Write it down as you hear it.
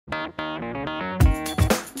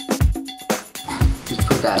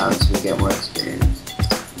put that on so we get more experience.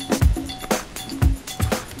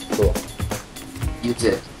 Cool. Use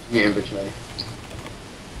it in your inventory.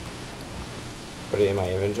 Put it in my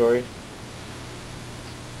inventory?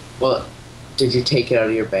 Well, did you take it out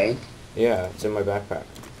of your bank? Yeah, it's in my backpack.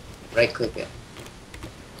 Right click it.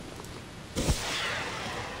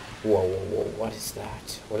 Whoa, whoa, whoa, what is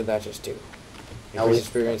that? What did that just do? Now Increase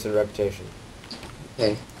experience and reputation.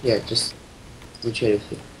 Okay, here, just let me trade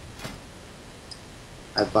with you.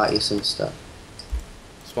 I bought you some stuff.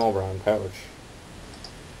 Small brown pouch.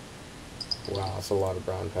 Wow, that's a lot of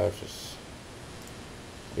brown pouches.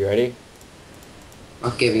 You ready?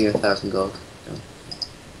 I'll give you 1,000 gold. No.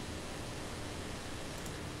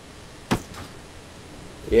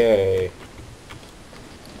 Yay.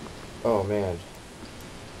 Oh man.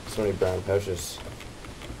 So many brown pouches.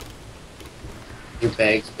 Your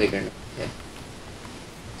bag's bigger now. Okay.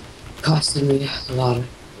 Costed me a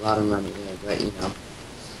lot of money there, but you know,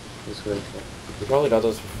 it's worth it. You probably got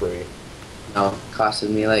those for free. No, it costed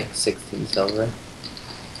me like 16 silver.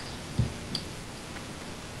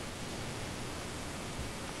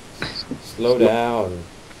 Slow down.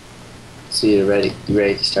 So you ready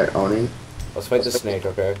to start owning? Let's fight the snake,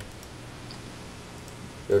 okay?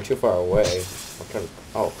 You're too far away.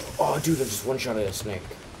 Oh, dude, I just one-shotted a snake.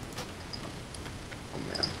 Oh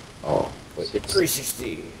man. Oh. Wait,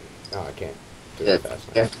 360. No, I can't do Yeah, it fast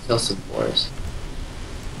you enough. have to kill some boars.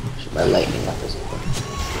 Shoot my lightning up as well. Oh,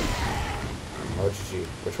 what did you see?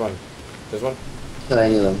 Which one? This one? Kill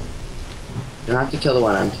any of them. You don't have to kill the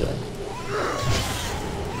one I'm killing.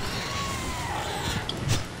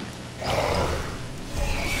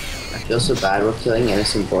 I feel so bad we're killing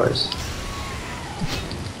innocent boars.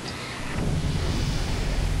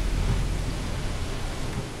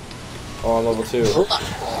 Oh, on level 2.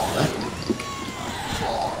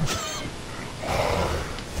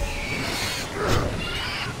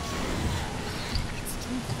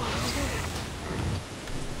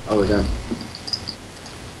 Oh, we're done.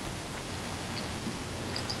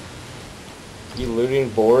 You looting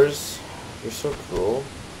boars? You're so cruel.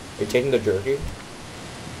 Are you taking the jerky?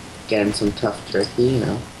 Getting some tough jerky, you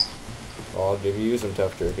know. Well, I'll give you some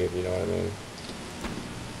tough jerky if you know what I mean.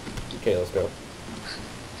 Okay, let's go.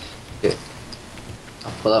 Good.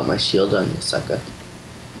 I'll pull out my shield on you, sucker.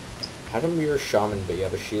 How come you're a shaman but you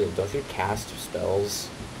have a shield? Don't you cast spells?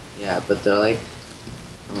 Yeah, but they're like,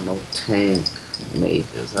 I don't know, tank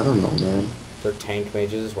mages. I don't know, man. They're tank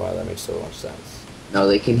mages? Wow, that makes so much sense. No,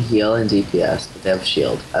 they can heal and DPS, but they have a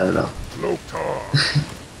shield. I don't know.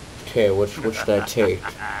 Okay, which should I take?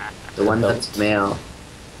 The one belt? that's male,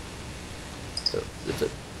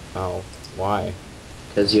 Oh, why?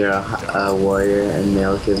 because you're a warrior and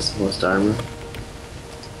male gives most armor.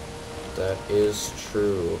 That is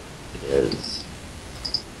true. It is.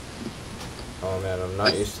 Oh man, I'm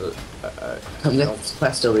not used to. Come get this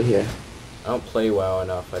quest over here. I don't play WoW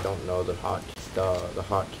enough. I don't know the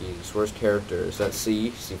hotkeys. Where's character? Is that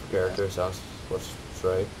C? C for character sounds what's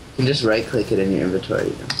right. You can just right click it in your inventory.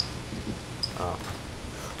 You know. Oh.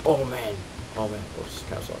 Oh man. Oh man. Whoops.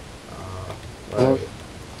 Cancel. Where are you?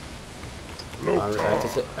 I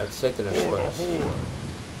have to take the next quest.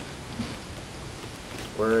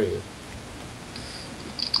 Where are you?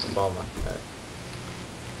 Obama. Okay.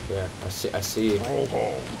 Yeah, I see you.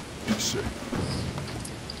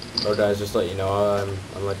 Or guys, just let you know,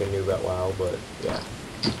 I'm like a noob at WoW, but yeah,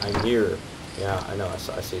 I'm here. Yeah, I know, I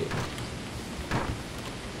see it.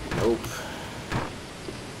 Nope.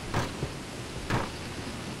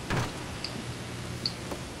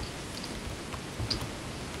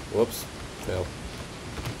 Whoops. Fail.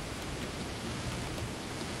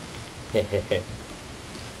 Hehehe.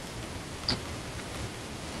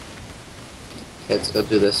 Okay, let's go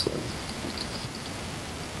do this one.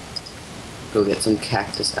 Go get some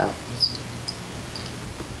cactus apples.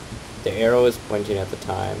 The arrow is pointing at the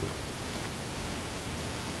time.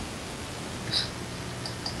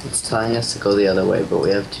 It's telling us to go the other way, but we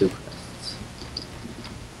have 2 quests.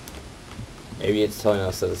 Maybe it's telling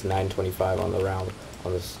us that it's 9:25 on the round.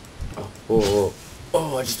 On this. Oh, whoa, whoa.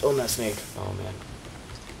 Oh, I just owned that snake. Oh man.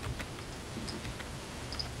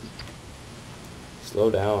 Slow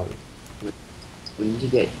down. We need to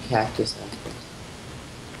get cactus apples.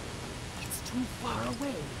 It's too far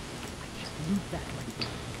away. I can't loot that right now.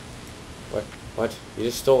 What? What? You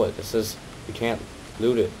just stole it. It says you can't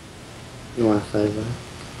loot it. You want to fight about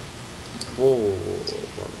it? Whoa. Loot that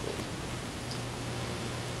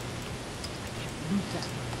right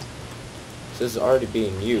It says it's already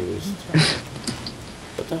being used.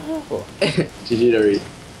 What the hell? GG to read.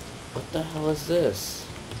 What the hell is this?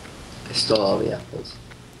 I stole all the apples.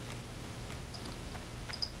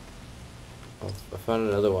 Oh, I found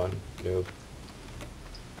another one. Noob.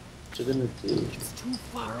 What you gonna do? It's too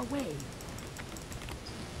far away.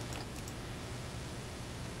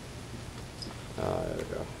 There we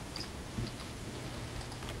go.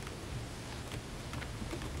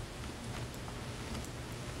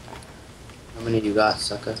 How many you got,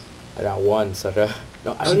 sucker? I got one, sucker.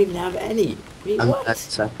 No, I don't even have any. Wait, I'm what? that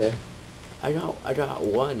sucker. I got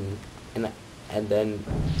one, and then.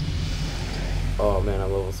 Oh man,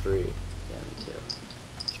 I'm level 3. Yeah, me too.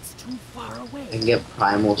 It's too far away. I can get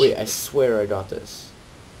primal Wait, shit. I swear I got this.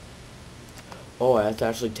 Oh, I have to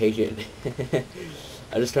actually take it.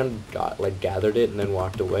 I just kind of gathered it and then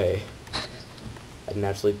walked away. I didn't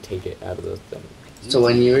actually take it out of the thing. So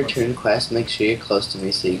when you return quest, make sure you're close to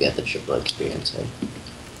me so you get the triple experience, eh?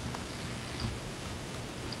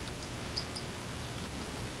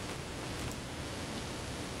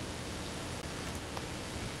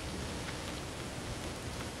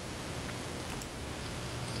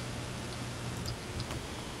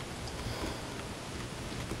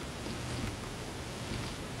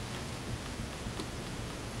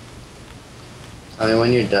 Tell me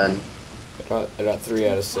when you're done. I got 3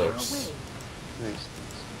 out of Too far 6. away. Nice.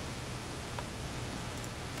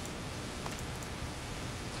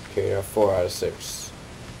 Okay, I got 4 out of 6.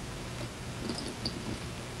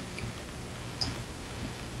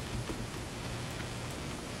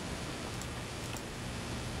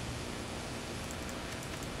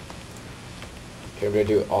 Okay, I'm gonna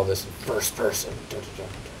do all this in first person.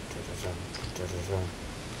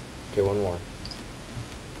 Okay, one more.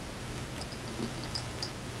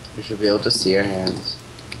 You should be able to see your hands.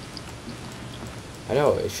 I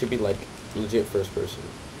know, it should be like legit first person.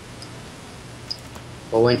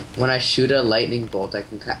 But when I shoot a lightning bolt, I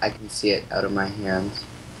can see it out of my hands,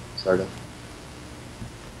 sort of.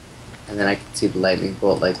 And then I can see the lightning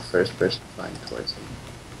bolt like first person flying towards me.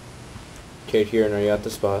 Okay, Kieran, are you at the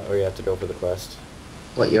spot or you have to go for the quest?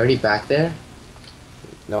 What, you already back there?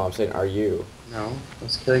 No, I'm saying, are you? No. I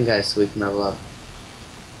was killing guys so we can level up.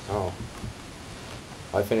 Oh.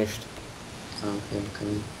 I finished. Okay, I'm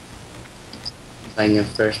coming. Playing in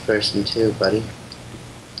first person too, buddy.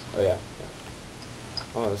 Oh, yeah.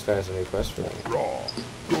 Oh, this guy has a new quest for me. Raw,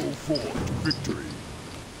 go forth to victory.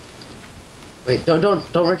 Wait, don't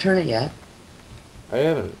return it yet. I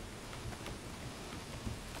haven't.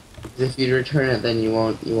 If you return it, then you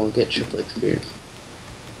won't get triple experience.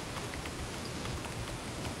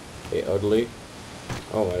 Hey, ugly.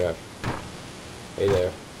 Oh my gosh. Hey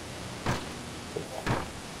there.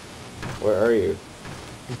 Where are you?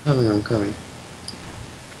 I'm coming.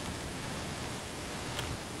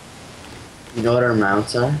 You know what our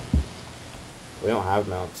mounts are? We don't have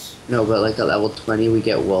mounts. No, but like at level 20 we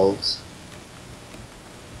get wolves.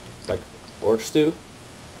 Like orcs do?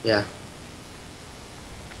 Yeah.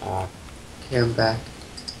 Ah, Okay, I'm back.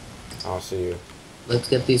 I'll see you. Let's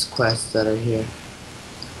get these quests that are here.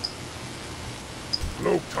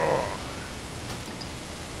 Loktar.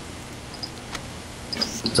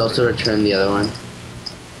 Let's also return the other one.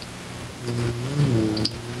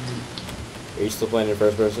 Are you still playing in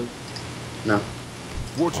first person? No.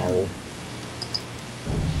 What you Oh.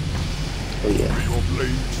 Oh yeah. may your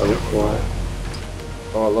blades Level never 4.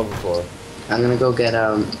 Oh, level 4. I'm gonna go get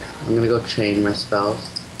I'm gonna go train my spells.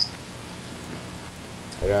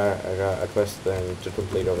 I got a quest thing to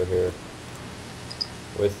complete over here.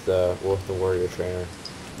 With the warrior trainer.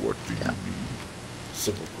 What do you need?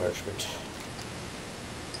 Simple parchment.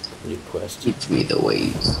 New quest. Teach me the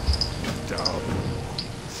ways. Down,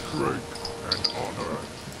 strength and honor,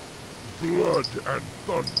 blood and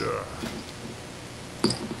thunder.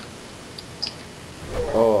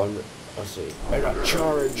 Oh, let's see. I got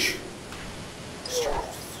charge.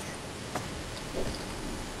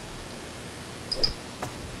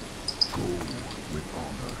 Go with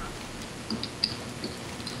honor.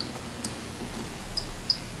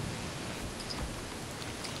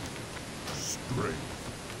 Strength.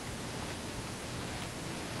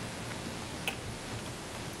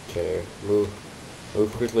 Okay, move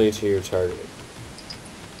quickly to your target.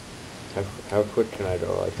 How quick can I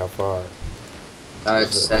go? Like how far?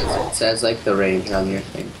 It says like the range on your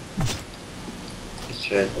thing. It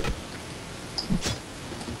should.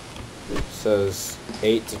 It says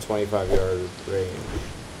 8 to 25 yard range.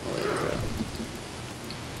 Oh, there you go.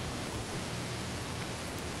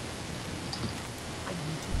 I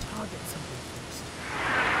need to target something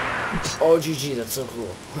first. Oh, GG, that's so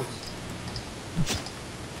cool.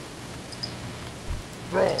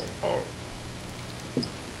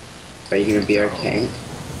 Are you gonna be our tank?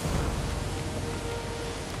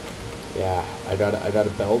 Yeah, I got a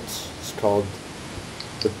belt. It's called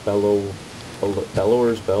the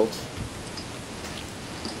Bellower's belt.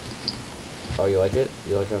 Oh, you like it?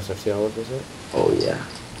 You like how sexy I look with it? Oh yeah.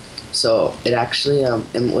 So it actually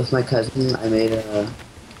with my cousin I made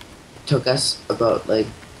took us about like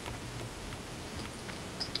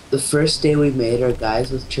the first day we made our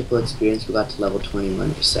guys with triple experience we got to level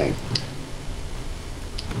 21 just saying.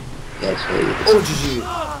 Yeah, it's really good. Oh, GG!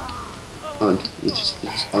 Oh, you just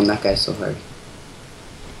own that guy so hard.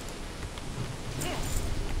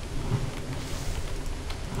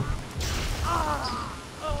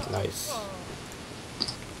 Nice.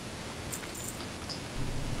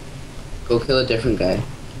 Go kill a different guy.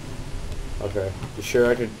 Okay. You sure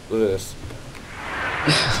I could do this?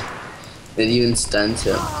 It even stuns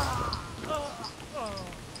him.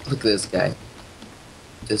 Look at this guy.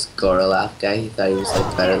 This Gorolaf guy, he thought he was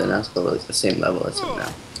like better than us, but we're like the same level as him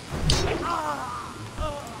now.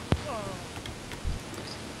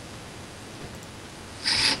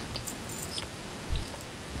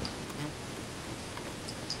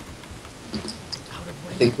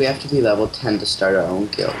 I think we have to be level 10 to start our own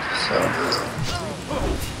guild, so...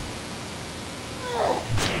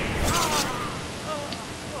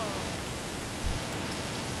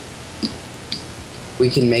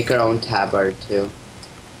 We can make our own tabard too.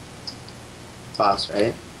 Boss,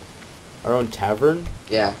 right? Our own tavern?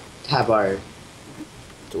 Yeah, tabard.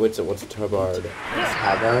 What's a tabard?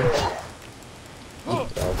 Tabard? Oh.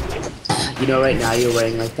 You know right now you're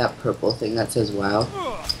wearing like that purple thing that says WoW?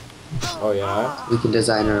 Oh yeah? We can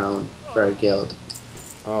design our own for our guild.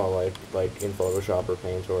 Oh, like in Photoshop or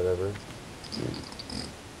Paint or whatever?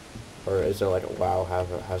 Or is there like a WoW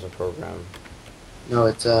has a program? No,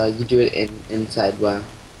 it's you do it inside WoW.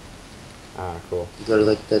 Ah, cool. You go to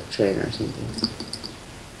like the trainer or something.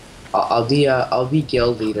 I'll be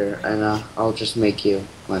guild leader and I'll just make you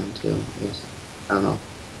one too. I don't know.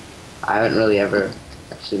 I haven't really ever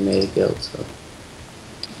actually made a guild, so